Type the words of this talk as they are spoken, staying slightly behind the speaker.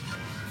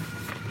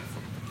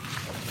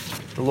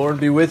The Lord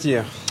be with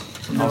you.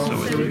 Also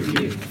with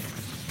you.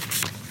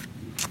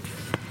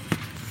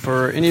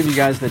 For any of you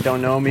guys that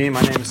don't know me,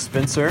 my name is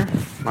Spencer.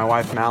 My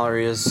wife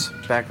Mallory is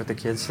back with the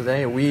kids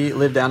today. We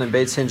live down in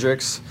Bates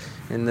Hendricks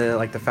in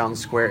the Fountain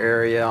Square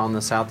area on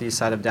the southeast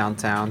side of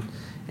downtown.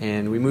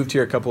 And we moved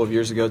here a couple of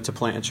years ago to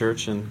plant a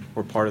church, and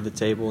we're part of the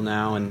table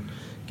now and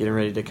getting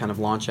ready to kind of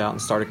launch out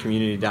and start a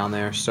community down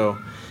there. So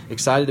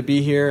excited to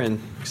be here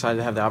and excited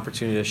to have the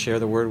opportunity to share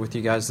the word with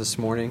you guys this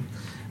morning.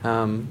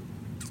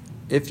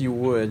 If you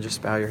would,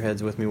 just bow your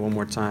heads with me one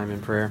more time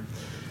in prayer.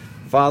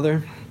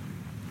 Father,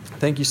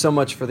 thank you so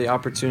much for the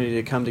opportunity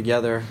to come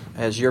together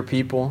as your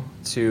people,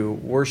 to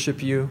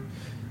worship you,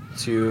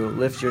 to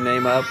lift your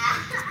name up,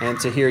 and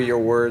to hear your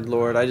word,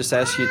 Lord. I just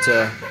ask you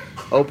to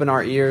open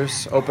our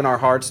ears, open our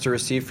hearts to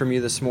receive from you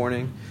this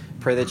morning.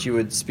 Pray that you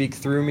would speak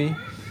through me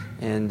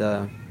and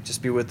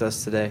just be with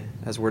us today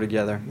as we're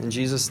together. In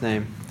Jesus'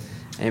 name,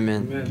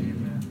 amen.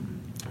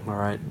 Amen. All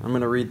right, I'm going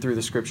to read through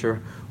the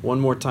scripture one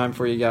more time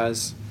for you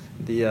guys.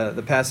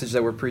 The passage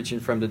that we're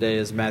preaching from today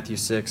is Matthew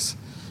 6,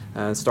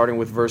 starting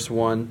with verse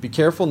 1. Be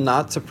careful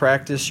not to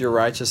practice your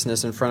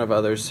righteousness in front of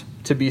others,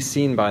 to be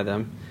seen by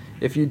them.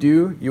 If you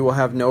do, you will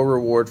have no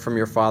reward from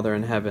your Father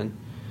in heaven.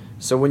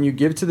 So when you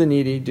give to the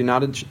needy, do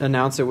not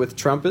announce it with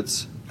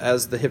trumpets,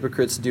 as the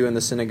hypocrites do in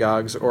the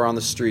synagogues or on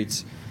the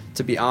streets,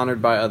 to be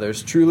honored by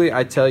others. Truly,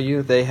 I tell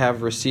you, they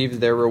have received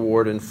their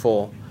reward in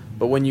full.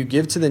 But when you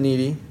give to the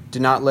needy,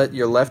 do not let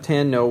your left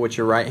hand know what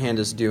your right hand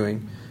is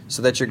doing,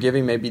 so that your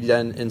giving may be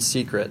done in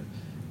secret.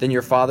 Then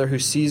your Father who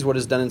sees what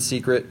is done in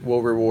secret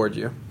will reward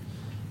you.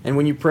 And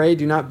when you pray,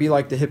 do not be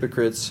like the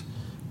hypocrites,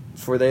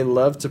 for they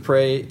love to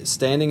pray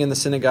standing in the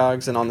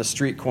synagogues and on the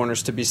street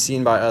corners to be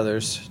seen by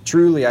others.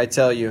 Truly, I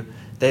tell you,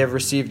 they have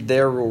received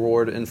their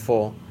reward in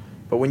full.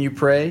 But when you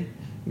pray,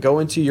 go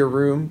into your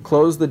room,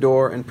 close the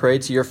door, and pray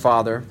to your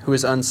Father who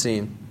is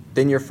unseen.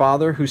 Then your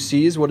Father who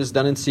sees what is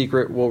done in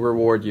secret will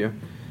reward you.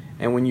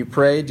 And when you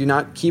pray, do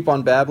not keep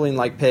on babbling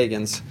like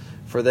pagans,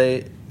 for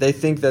they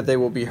think that they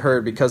will be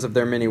heard because of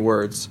their many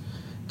words.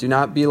 Do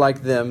not be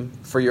like them,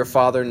 for your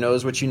Father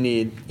knows what you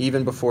need,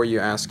 even before you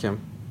ask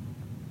him.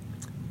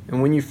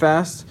 And when you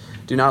fast,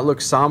 do not look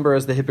somber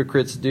as the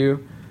hypocrites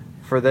do,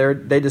 for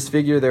they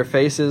disfigure their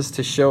faces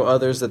to show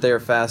others that they are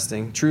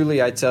fasting.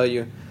 Truly, I tell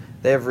you,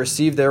 they have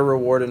received their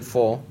reward in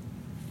full.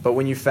 But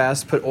when you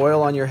fast, put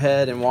oil on your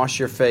head and wash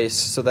your face,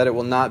 so that it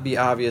will not be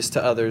obvious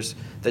to others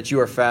that you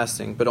are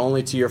fasting, but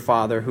only to your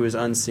Father who is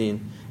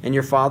unseen. And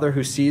your Father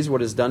who sees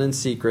what is done in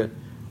secret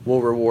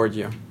will reward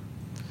you.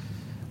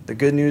 The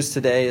good news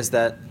today is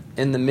that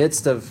in the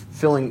midst of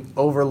feeling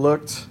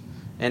overlooked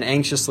and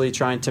anxiously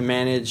trying to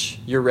manage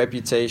your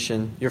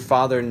reputation, your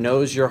Father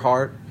knows your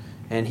heart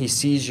and he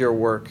sees your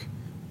work,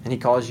 and he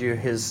calls you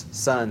his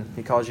son,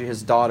 he calls you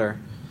his daughter,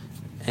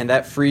 and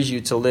that frees you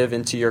to live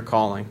into your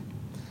calling.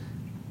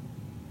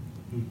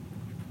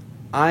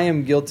 I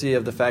am guilty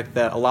of the fact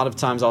that a lot of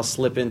times I'll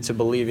slip into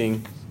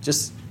believing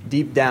just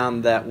deep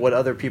down that what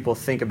other people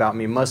think about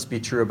me must be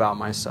true about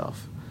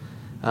myself.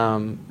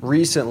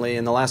 Recently,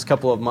 in the last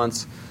couple of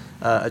months,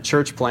 a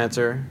church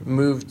planter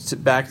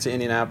moved back to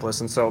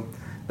Indianapolis. And so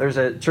there's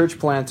a church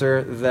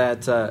planter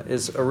that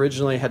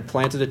originally had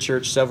planted a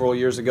church several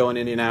years ago in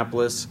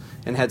Indianapolis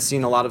and had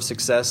seen a lot of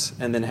success,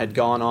 and then had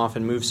gone off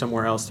and moved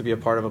somewhere else to be a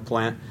part of a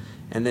plant.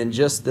 And then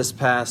just this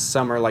past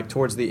summer,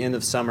 towards the end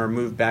of summer,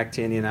 moved back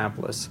to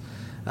Indianapolis.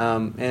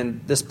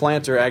 And this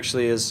planter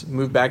actually has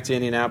moved back to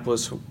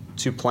Indianapolis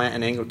to plant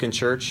an Anglican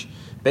church,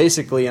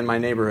 basically in my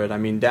neighborhood. I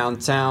mean,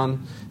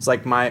 downtown, it's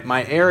like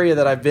my area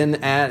that I've been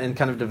at and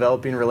kind of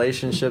developing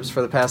relationships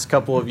for the past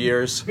couple of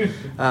years.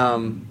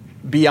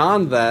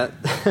 Beyond that,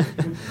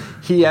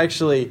 he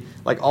actually,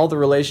 all the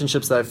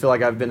relationships that I feel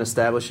like I've been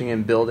establishing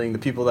and building, the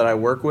people that I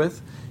work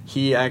with,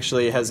 he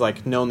actually has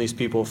known these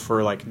people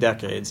for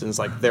decades, and is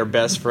their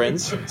best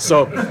friends.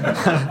 So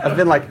I've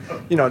been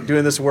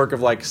doing this work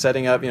of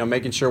setting up,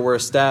 making sure we're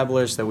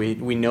established, that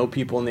we know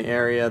people in the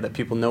area, that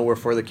people know we're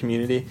for the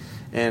community.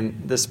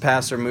 And this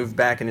pastor moved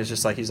back, and it's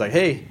just he's like,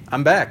 hey,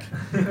 I'm back.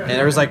 And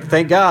everyone's like,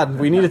 thank God,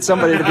 we needed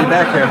somebody to be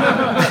back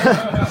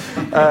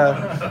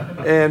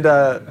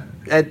here.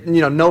 At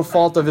no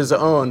fault of his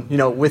own,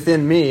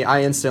 within me,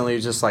 I instantly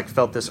just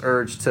felt this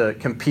urge to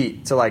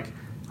compete, to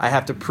I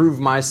have to prove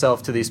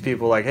myself to these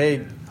people,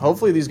 hey,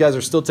 hopefully these guys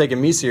are still taking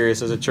me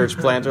serious as a church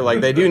planter.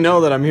 They do know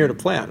that I'm here to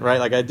plant,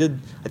 right? I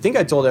think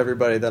I told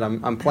everybody that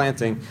I'm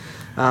planting.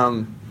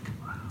 And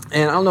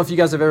I don't know if you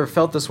guys have ever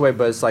felt this way,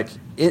 but it's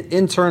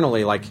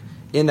internally,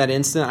 in that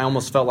instant, I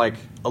almost felt like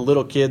a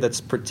little kid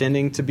that's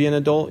pretending to be an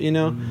adult,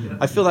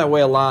 I feel that way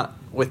a lot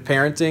with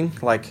parenting.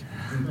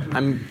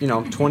 I'm,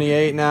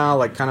 28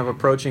 now, kind of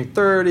approaching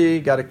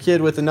 30, got a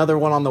kid with another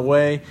one on the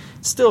way.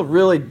 Still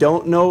really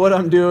don't know what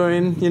I'm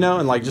doing,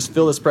 and just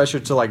feel this pressure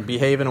to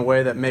behave in a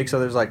way that makes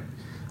others I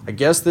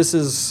guess this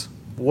is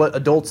what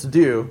adults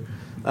do.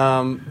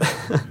 And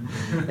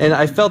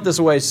I felt this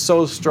way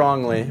so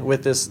strongly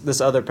with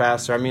this other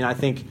pastor. I mean, I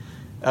think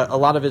a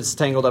lot of it's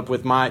tangled up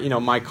with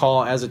my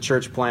call as a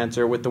church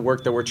planter, with the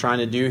work that we're trying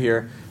to do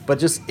here. But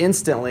just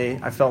instantly,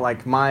 I felt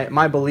like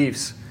my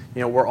beliefs,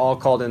 we're all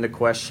called into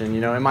question.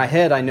 In my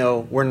head, I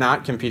know we're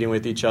not competing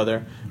with each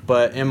other,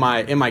 but in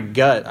my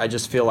gut, I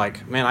just feel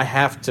like, man, I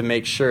have to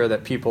make sure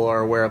that people are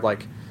aware of,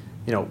 like,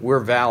 we're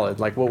valid.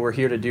 Like, what we're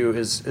here to do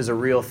is a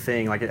real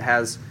thing. Like, it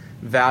has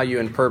value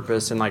and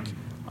purpose, and like,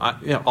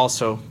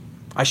 also,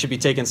 I should be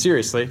taken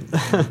seriously.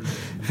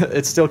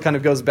 It still kind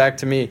of goes back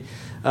to me.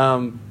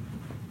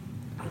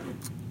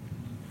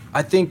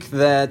 I think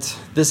that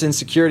this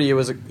insecurity,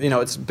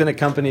 it's been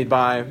accompanied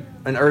by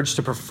an urge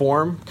to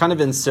perform, kind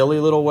of in silly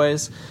little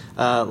ways.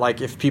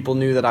 Like if people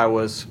knew that I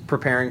was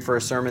preparing for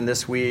a sermon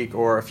this week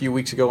or a few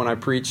weeks ago when I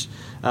preached,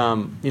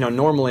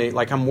 normally,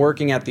 like, I'm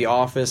working at the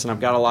office and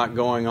I've got a lot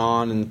going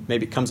on, and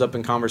maybe it comes up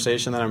in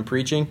conversation that I'm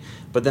preaching.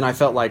 But then I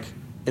felt like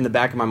in the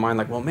back of my mind,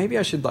 like, well, maybe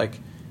I should like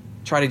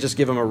try to just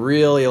give them a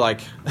really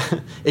like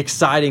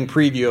exciting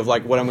preview of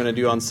like what I'm going to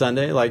do on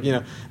Sunday. Like,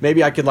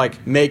 maybe I could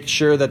like make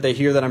sure that they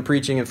hear that I'm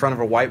preaching in front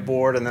of a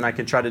whiteboard, and then I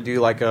could try to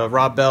do like a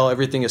Rob Bell,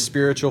 everything is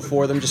spiritual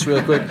for them just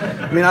really quick.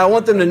 I mean, I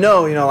want them to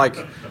know, like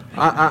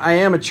I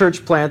am a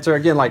church planter.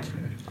 Again, like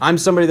I'm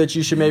somebody that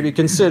you should maybe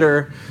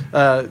consider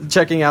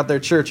checking out their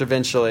church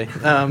eventually.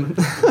 And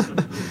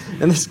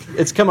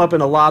it's come up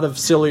in a lot of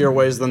sillier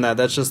ways than that.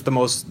 That's just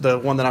the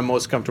one that I'm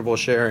most comfortable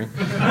sharing.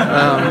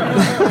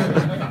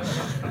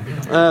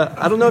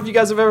 I don't know if you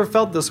guys have ever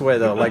felt this way,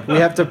 though. Like, we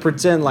have to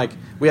pretend, like,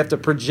 we have to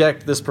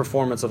project this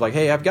performance of, like,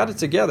 hey, I've got it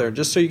together,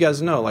 just so you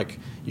guys know. Like,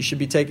 you should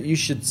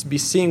be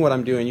seeing what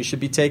I'm doing. You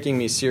should be taking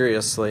me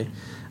seriously.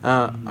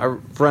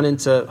 I've run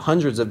into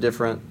hundreds of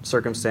different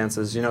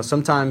circumstances.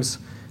 Sometimes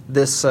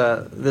this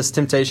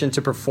temptation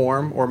to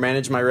perform or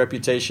manage my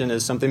reputation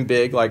is something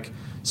big, like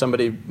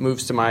somebody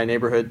moves to my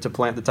neighborhood to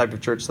plant the type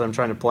of church that I'm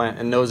trying to plant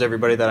and knows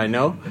everybody that I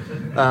know.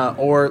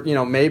 Or,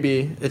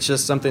 maybe it's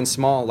just something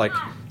small, like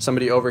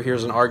somebody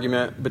overhears an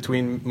argument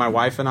between my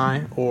wife and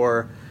I,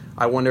 or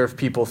I wonder if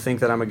people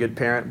think that I'm a good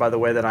parent by the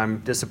way that I'm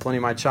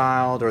disciplining my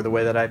child or the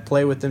way that I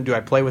play with them. Do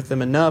I play with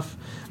them enough?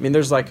 I mean,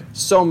 there's like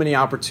so many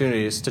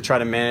opportunities to try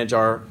to manage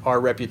our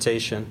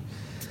reputation.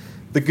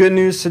 The good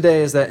news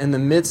today is that in the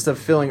midst of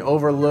feeling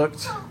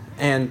overlooked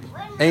and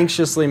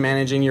anxiously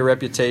managing your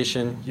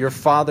reputation, your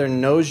Father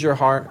knows your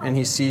heart and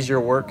He sees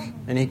your work,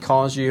 and He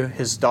calls you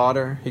His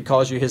daughter. He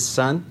calls you His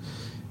son,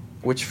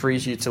 which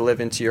frees you to live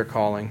into your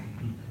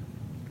calling.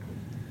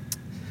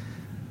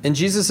 In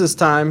Jesus'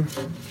 time,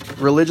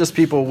 religious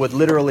people would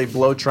literally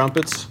blow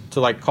trumpets to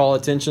like call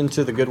attention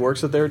to the good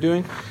works that they were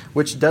doing,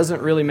 which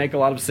doesn't really make a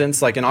lot of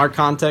sense. Like in our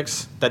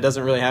context, that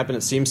doesn't really happen.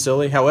 It seems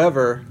silly.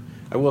 However,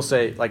 I will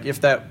say, like, if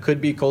that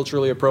could be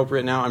culturally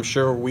appropriate now, I'm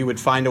sure we would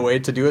find a way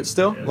to do it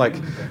still. Like,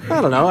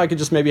 I don't know, I could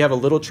just maybe have a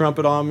little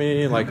trumpet on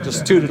me, like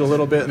just toot it a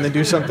little bit and then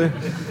do something.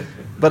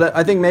 But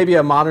I think maybe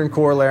a modern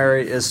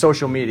corollary is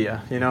social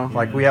media,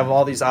 Like we have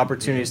all these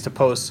opportunities to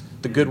post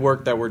the good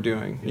work that we're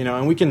doing,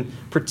 and we can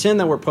pretend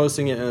that we're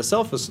posting it in a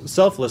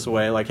selfless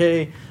way. Like,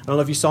 hey, I don't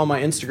know if you saw my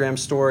Instagram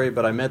story,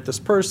 but I met this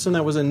person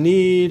that was in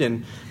need,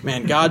 and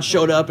man, God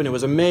showed up and it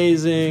was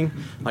amazing.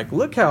 Like,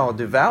 look how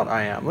devout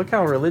I am. Look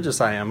how religious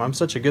I am. I'm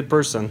such a good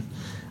person.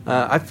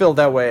 I feel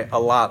that way a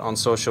lot on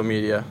social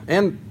media.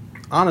 And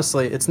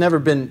honestly, it's never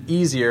been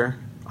easier,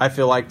 I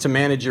feel like, to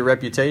manage your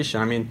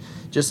reputation. I mean,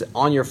 just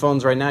on your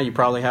phones right now, you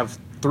probably have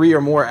 3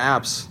 or more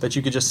apps that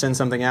you could just send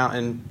something out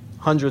and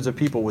hundreds of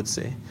people would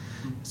see.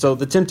 So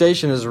the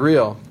temptation is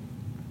real.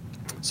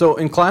 So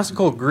in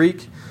classical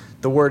Greek,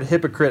 the word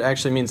hypocrite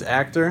actually means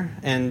actor.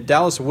 And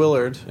Dallas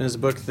Willard, in his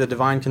book, The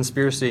Divine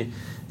Conspiracy,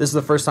 this is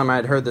the first time I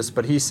had heard this,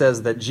 but he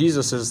says that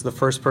Jesus is the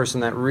first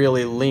person that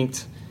really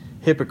linked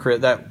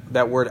hypocrite,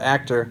 that word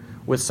actor,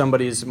 with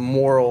somebody's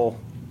moral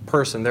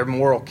person, their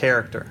moral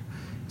character.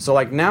 So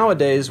like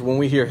nowadays, when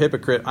we hear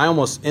hypocrite, I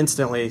almost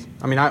instantly,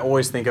 I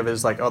always think of it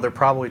as like, oh, they're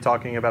probably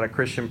talking about a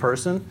Christian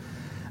person,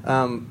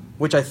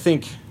 which I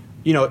think,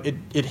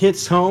 it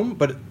hits home,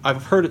 but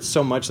I've heard it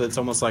so much that it's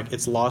almost like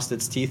it's lost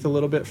its teeth a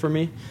little bit for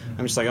me.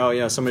 I'm just like, oh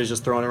yeah, somebody's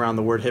just throwing around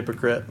the word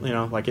hypocrite,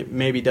 like it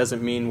maybe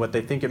doesn't mean what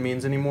they think it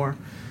means anymore.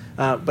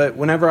 But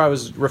whenever I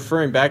was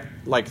referring back,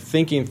 like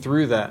thinking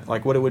through that,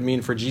 like what it would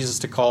mean for Jesus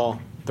to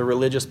call the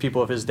religious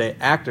people of His day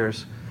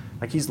actors,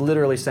 like he's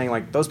literally saying,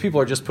 like, those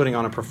people are just putting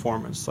on a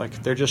performance.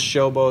 Like, they're just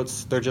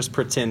showboats. They're just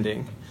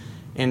pretending.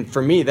 And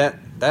for me, that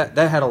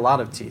had a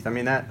lot of teeth.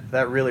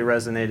 That really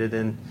resonated,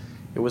 and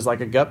it was like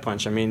a gut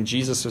punch.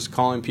 Jesus was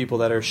calling people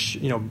that are,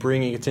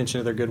 bringing attention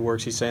to their good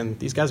works. He's saying,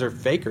 these guys are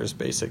fakers,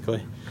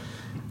 basically.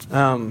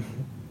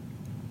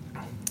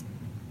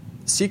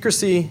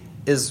 Secrecy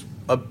is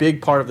a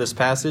big part of this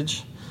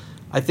passage.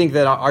 I think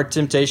that our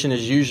temptation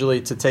is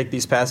usually to take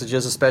these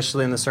passages,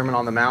 especially in the Sermon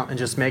on the Mount, and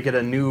just make it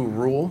a new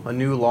rule, a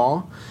new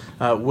law.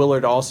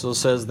 Willard also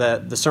says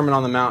that the Sermon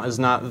on the Mount is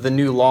not the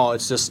new law,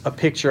 it's just a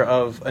picture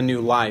of a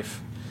new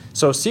life.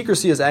 So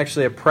secrecy is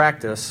actually a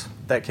practice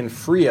that can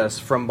free us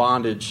from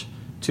bondage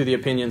to the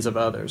opinions of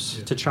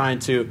others, to trying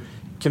to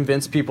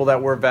convince people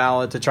that we're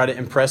valid, to try to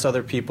impress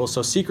other people.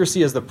 So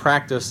secrecy is the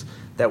practice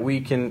that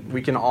we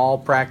can all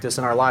practice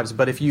in our lives.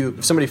 But if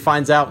somebody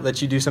finds out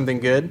that you do something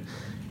good,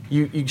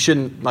 you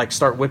shouldn't like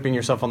start whipping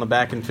yourself on the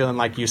back and feeling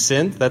like you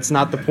sinned. That's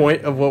not the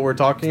point of what we're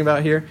talking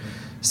about here.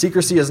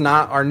 Secrecy is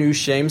not our new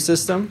shame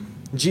system.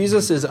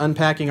 Jesus is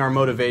unpacking our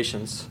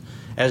motivations,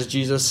 as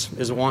Jesus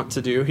is wont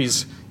to do.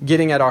 He's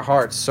getting at our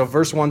hearts. So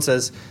verse 1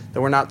 says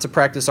that we're not to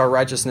practice our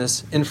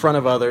righteousness in front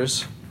of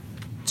others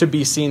to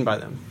be seen by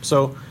them.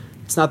 So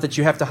it's not that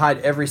you have to hide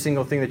every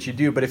single thing that you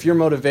do, but if your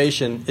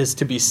motivation is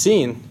to be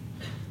seen,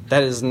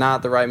 that is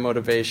not the right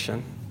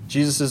motivation.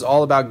 Jesus is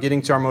all about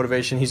getting to our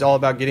motivation. He's all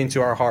about getting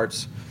to our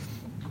hearts.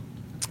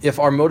 If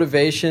our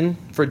motivation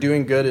for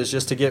doing good is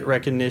just to get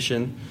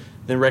recognition,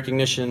 then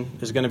recognition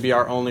is going to be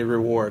our only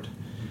reward.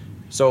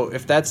 So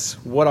if that's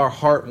what our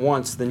heart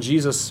wants, then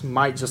Jesus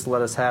might just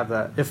let us have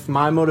that. If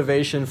my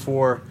motivation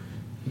for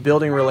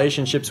building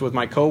relationships with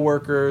my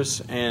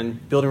coworkers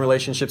and building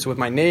relationships with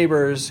my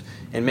neighbors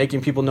and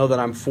making people know that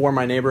I'm for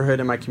my neighborhood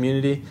and my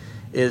community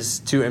is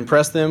to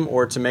impress them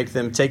or to make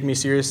them take me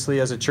seriously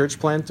as a church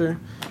planter,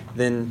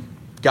 then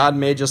God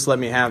may just let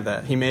me have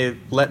that. He may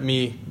let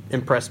me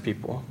impress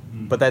people.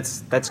 But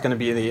that's going to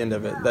be the end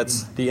of it.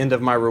 That's the end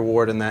of my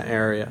reward in that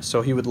area.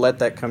 So he would let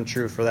that come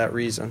true for that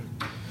reason.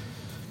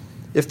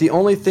 If the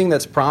only thing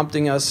that's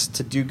prompting us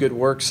to do good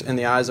works in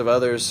the eyes of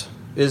others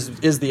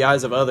is the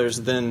eyes of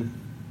others, then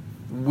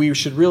we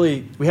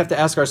have to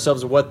ask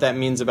ourselves what that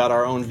means about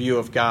our own view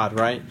of God,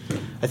 right?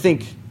 I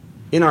think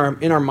in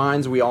our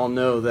minds we all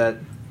know that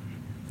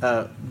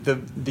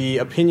the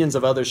opinions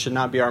of others should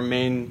not be our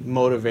main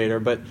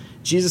motivator, but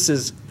Jesus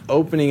is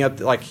opening up,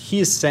 like he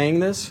is saying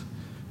this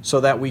so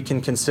that we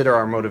can consider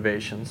our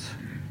motivations.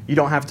 You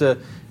don't have to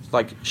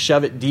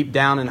shove it deep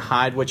down and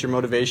hide what your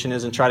motivation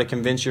is and try to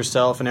convince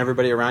yourself and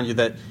everybody around you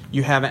that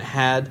you haven't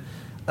had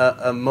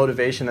a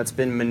motivation that's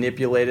been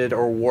manipulated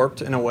or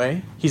warped in a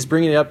way. He's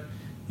bringing it up,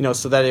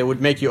 so that it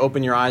would make you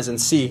open your eyes and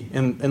see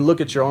and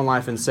look at your own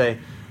life and say,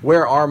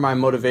 where are my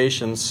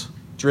motivations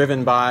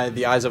driven by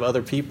the eyes of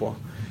other people?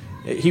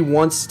 He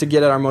wants to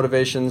get at our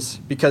motivations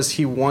because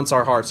he wants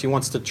our hearts. He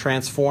wants to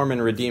transform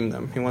and redeem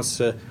them. He wants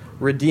to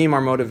redeem our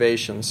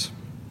motivations.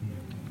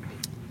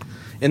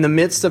 In the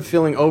midst of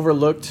feeling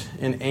overlooked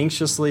and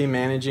anxiously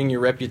managing your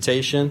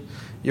reputation,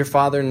 your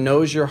Father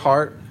knows your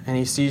heart and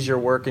he sees your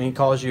work and he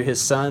calls you his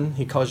son,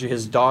 he calls you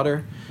his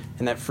daughter,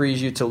 and that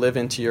frees you to live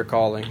into your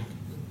calling.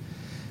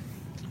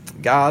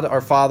 God,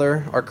 our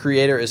Father, our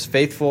Creator, is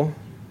faithful.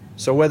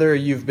 So whether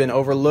you've been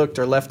overlooked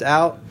or left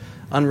out,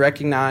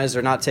 unrecognized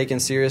or not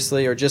taken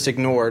seriously or just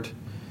ignored,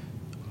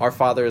 our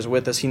Father is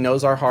with us. He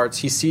knows our hearts.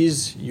 He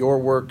sees your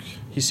work.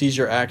 He sees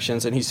your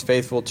actions, and he's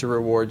faithful to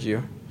reward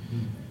you.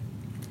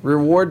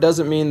 Reward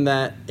doesn't mean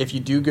that if you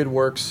do good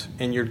works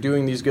and you're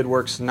doing these good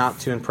works not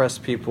to impress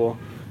people,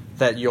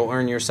 that you'll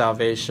earn your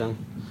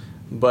salvation.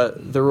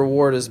 But the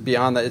reward is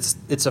beyond that.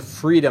 It's a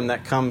freedom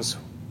that comes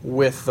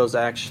with those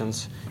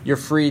actions. You're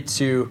free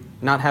to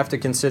not have to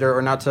consider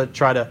or not to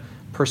try to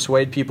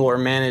persuade people or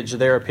manage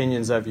their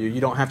opinions of you.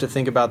 You don't have to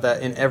think about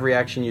that in every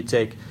action you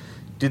take.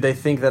 Do they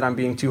think that I'm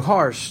being too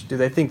harsh? Do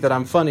they think that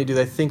I'm funny? Do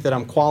they think that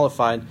I'm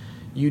qualified?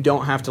 You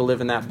don't have to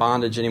live in that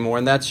bondage anymore,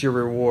 and that's your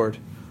reward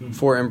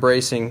for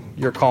embracing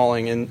your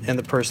calling and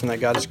the person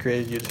that God has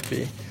created you to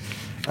be.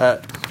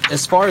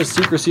 As far as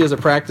secrecy as a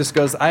practice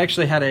goes, I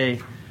actually had a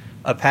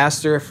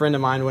pastor, a friend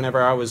of mine,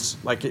 whenever I was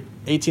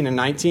 18 and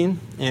 19,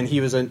 and he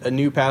was a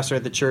new pastor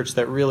at the church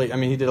that really,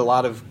 he did a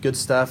lot of good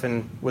stuff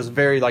and was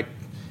very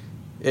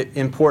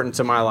important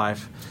to my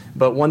life.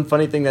 But one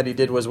funny thing that he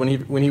did was when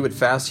he would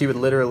fast, he would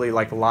literally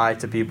lie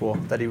to people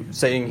that he was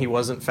saying he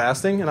wasn't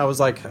fasting, and I was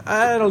like,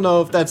 I don't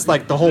know if that's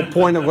the whole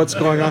point of what's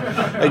going on.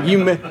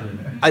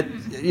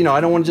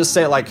 I don't want to just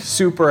say it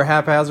super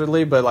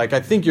haphazardly, but I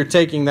think you're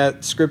taking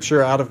that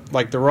scripture out of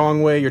the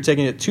wrong way. You're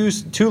taking it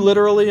too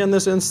literally in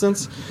this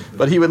instance.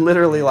 But he would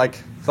literally I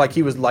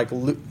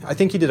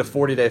think he did a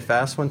 40-day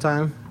fast one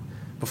time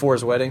before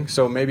his wedding,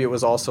 so maybe it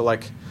was also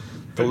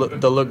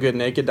the look good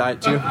naked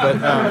diet too. But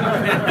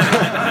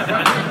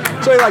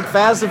so he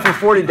fasted for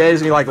 40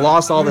 days and he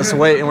lost all this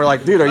weight, and we're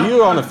like, dude, are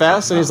you on a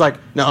fast? And he's like,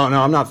 no,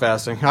 I'm not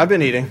fasting. I've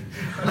been eating.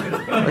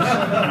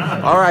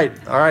 All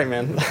right,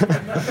 man.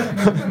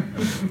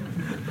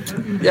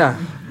 Yeah.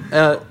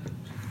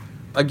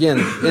 Again,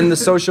 in the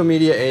social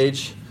media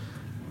age,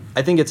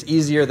 I think it's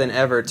easier than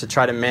ever to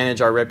try to manage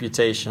our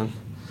reputation.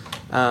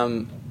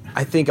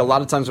 I think a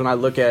lot of times when I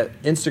look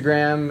at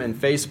Instagram and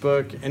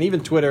Facebook and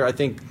even Twitter, I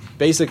think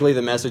basically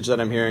the message that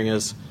I'm hearing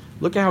is,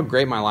 look at how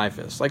great my life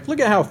is. Look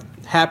at how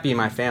happy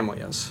my family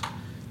is.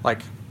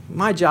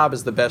 My job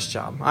is the best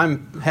job.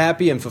 I'm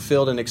happy and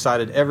fulfilled and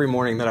excited every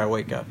morning that I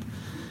wake up.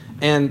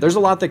 And there's a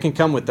lot that can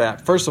come with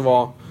that. First of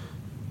all,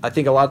 I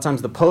think a lot of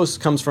times the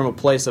post comes from a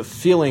place of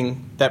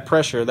feeling that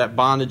pressure, that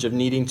bondage of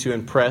needing to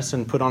impress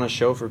and put on a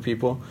show for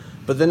people.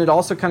 But then it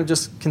also kind of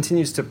just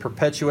continues to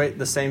perpetuate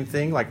the same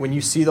thing. When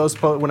you see those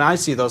when I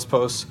see those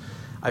posts,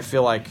 I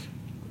feel am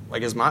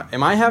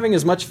I having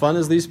as much fun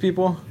as these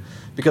people?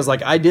 Because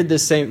I did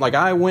this same,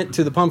 I went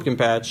to the pumpkin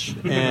patch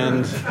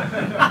and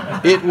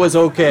it was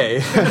okay.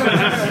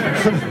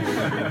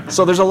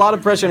 So there's a lot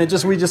of pressure,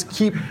 and we just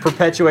keep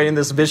perpetuating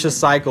this vicious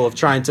cycle of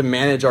trying to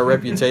manage our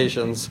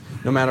reputations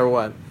no matter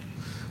what.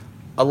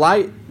 A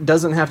light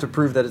doesn't have to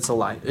prove that it's a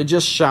light. It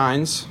just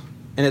shines,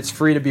 and it's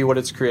free to be what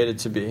it's created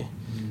to be.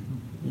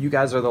 You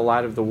guys are the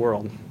light of the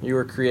world. You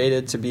were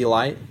created to be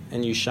light,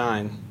 and you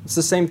shine. It's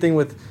the same thing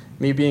with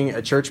me being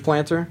a church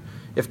planter.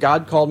 If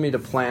God called me to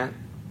plant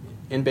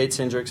in Bates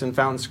Hendricks in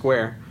Fountain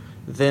Square,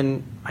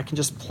 then I can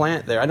just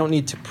plant there. I don't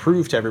need to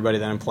prove to everybody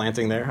that I'm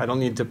planting there. I don't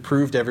need to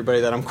prove to everybody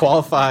that I'm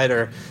qualified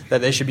or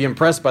that they should be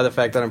impressed by the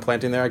fact that I'm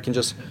planting there. I can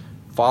just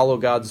follow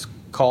God's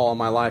call on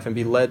my life and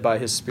be led by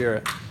His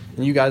Spirit.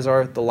 And you guys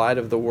are the light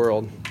of the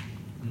world.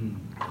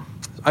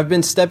 I've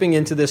been stepping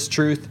into this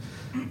truth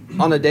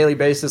on a daily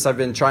basis. I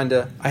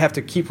have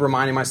to keep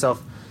reminding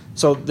myself.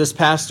 So this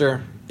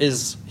pastor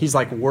he's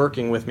like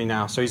working with me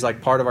now. So he's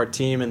like part of our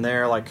team, and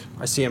there, like,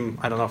 I see him,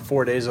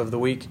 4 days of the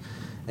week.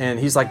 And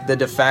he's like the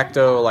de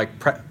facto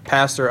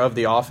pastor of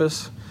the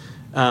office,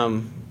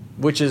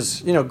 which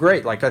is,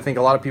 great. Like, I think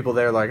a lot of people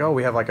there like, oh,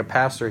 we have like a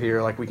pastor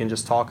here. Like, we can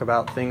just talk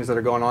about things that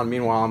are going on.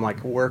 Meanwhile, I'm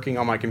like working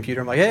on my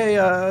computer. I'm like, hey,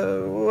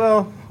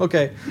 well,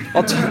 okay.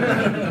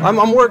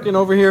 I'm working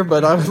over here,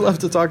 but I would love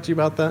to talk to you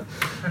about that.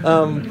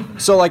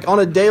 So like on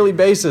a daily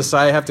basis,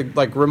 I have to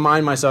like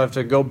remind myself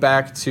to go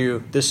back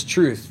to this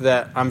truth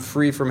that I'm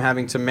free from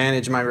having to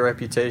manage my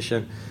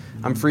reputation.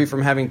 I'm free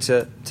from having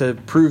to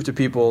prove to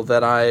people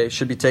that I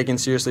should be taken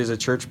seriously as a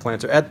church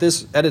planter. At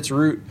its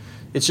root,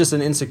 it's just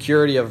an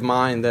insecurity of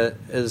mine that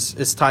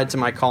is tied to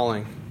my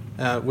calling,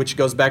 which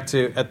goes back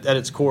to, at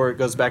its core, it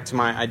goes back to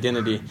my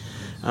identity.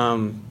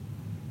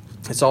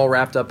 It's all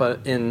wrapped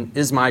up in,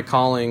 is my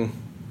calling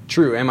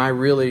true?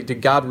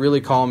 Did God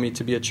really call me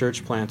to be a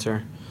church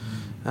planter?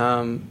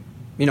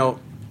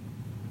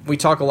 We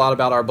talk a lot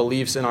about our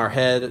beliefs in our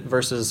head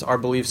versus our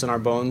beliefs in our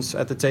bones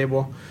at the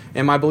table.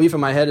 And my belief in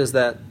my head is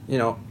that,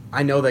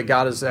 I know that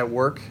God is at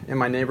work in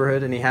my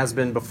neighborhood, and He has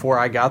been before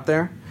I got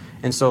there.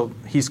 And so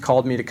He's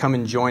called me to come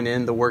and join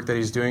in the work that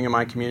He's doing in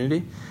my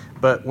community.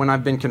 But when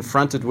I've been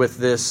confronted with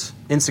this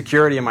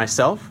insecurity in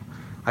myself,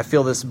 I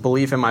feel this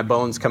belief in my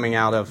bones coming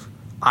out of,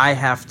 I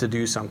have to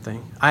do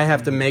something. I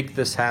have to make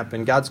this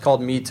happen. God's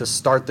called me to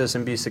start this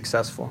and be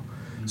successful.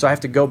 So I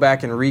have to go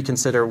back and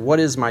reconsider, what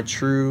is my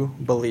true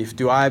belief?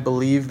 Do I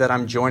believe that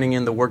I'm joining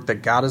in the work that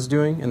God is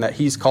doing and that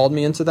He's called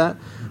me into that?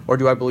 Or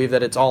do I believe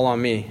that it's all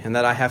on me and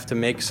that I have to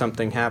make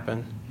something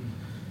happen?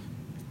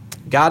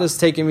 God is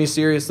taking me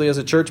seriously as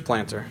a church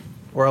planter,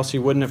 or else He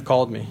wouldn't have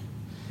called me.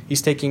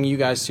 He's taking you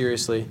guys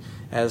seriously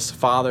as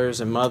fathers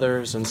and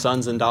mothers and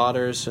sons and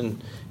daughters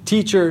and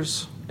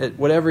teachers.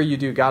 Whatever you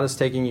do, God is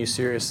taking you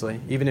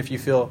seriously. Even if you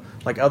feel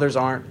like others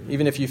aren't,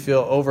 even if you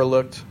feel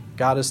overlooked,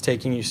 God is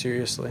taking you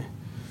seriously.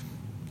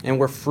 And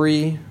we're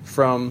free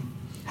from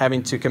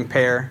having to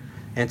compare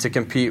and to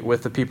compete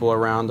with the people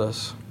around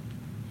us.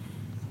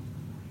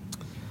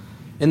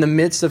 In the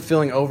midst of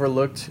feeling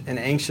overlooked and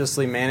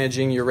anxiously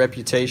managing your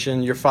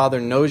reputation, your Father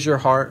knows your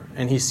heart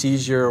and He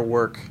sees your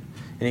work,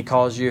 and He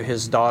calls you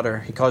His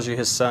daughter. He calls you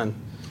His son.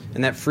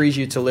 And that frees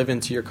you to live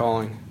into your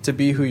calling, to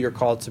be who you're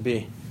called to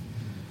be.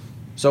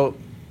 So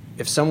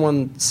if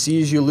someone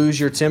sees you lose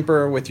your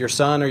temper with your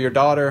son or your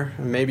daughter,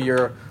 and maybe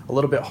you're a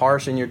little bit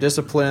harsh in your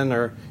discipline,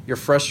 or you're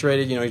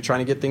frustrated, you're trying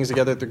to get things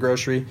together at the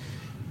grocery,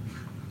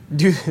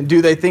 do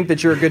they think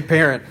that you're a good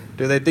parent?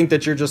 Do they think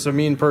that you're just a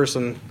mean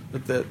person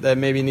that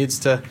maybe needs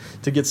to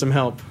get some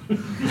help?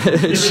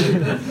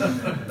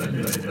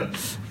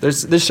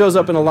 This shows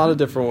up in a lot of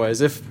different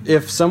ways.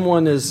 If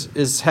someone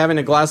is having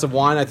a glass of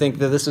wine, I think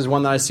that this is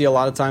one that I see a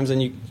lot of times,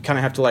 and you kind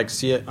of have to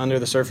see it under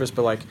the surface.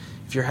 But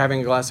if you're having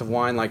a glass of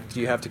wine,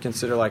 do you have to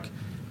consider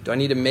do I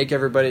need to make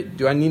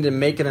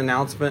an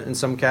announcement in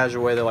some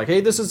casual way that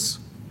hey, this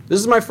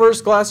is my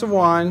first glass of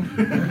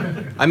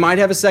wine. I might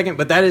have a second,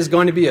 but that is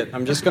going to be it.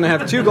 I'm just going to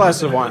have 2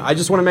 glasses of wine. I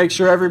just want to make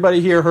sure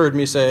everybody here heard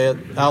me say it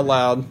out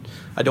loud.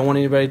 I don't want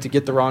anybody to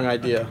get the wrong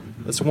idea.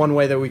 That's one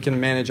way that we can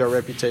manage our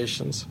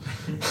reputations.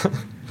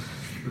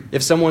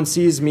 If someone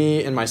sees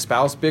me and my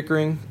spouse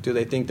bickering, do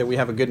they think that we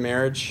have a good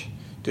marriage?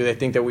 Do they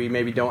think that we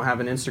maybe don't have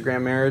an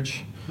Instagram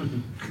marriage?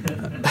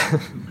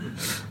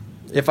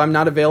 If I'm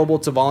not available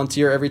to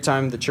volunteer every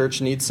time the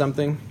church needs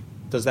something,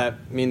 does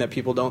that mean that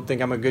people don't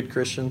think I'm a good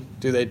Christian?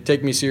 Do they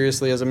take me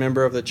seriously as a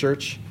member of the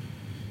church?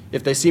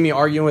 If they see me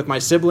arguing with my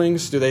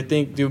siblings,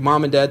 do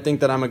mom and dad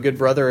think that I'm a good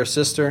brother or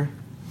sister?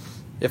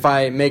 If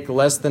I make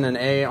less than an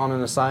A on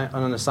an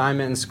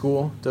assignment in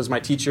school, does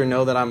my teacher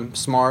know that I'm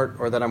smart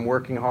or that I'm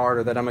working hard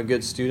or that I'm a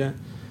good student?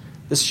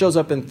 This shows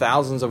up in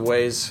thousands of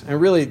ways,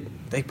 and really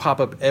they pop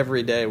up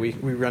every day. We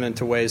run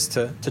into ways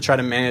to try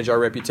to manage our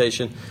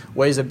reputation,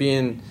 ways of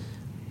being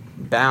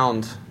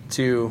bound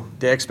to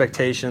the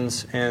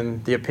expectations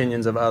and the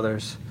opinions of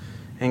others.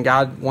 And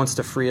God wants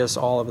to free us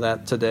all of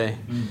that today.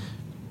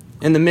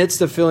 In the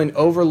midst of feeling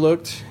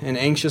overlooked and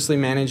anxiously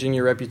managing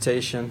your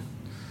reputation,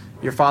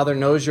 your Father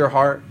knows your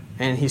heart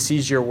and He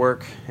sees your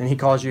work, and He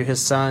calls you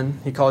His son,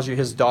 He calls you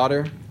His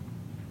daughter,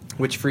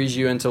 which frees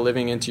you into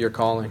living into your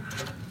calling.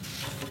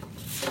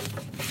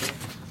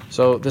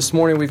 So this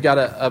morning we've got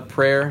a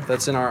prayer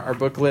that's in our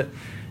booklet,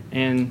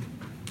 and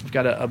we've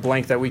got a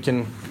blank that we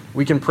can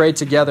pray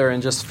together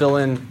and just fill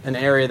in an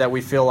area that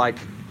we feel like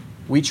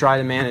we try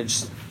to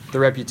manage our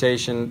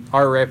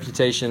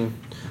reputation,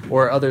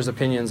 or others'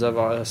 opinions of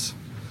us.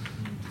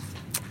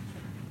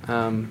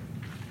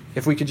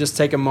 If we could just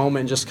take a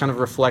moment and just kind of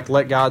reflect,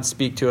 let God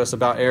speak to us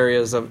about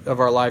areas of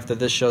our life that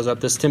this shows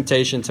up, this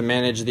temptation to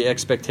manage the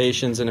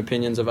expectations and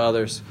opinions of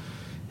others,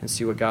 and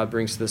see what God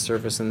brings to the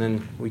surface, and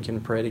then we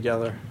can pray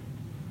together.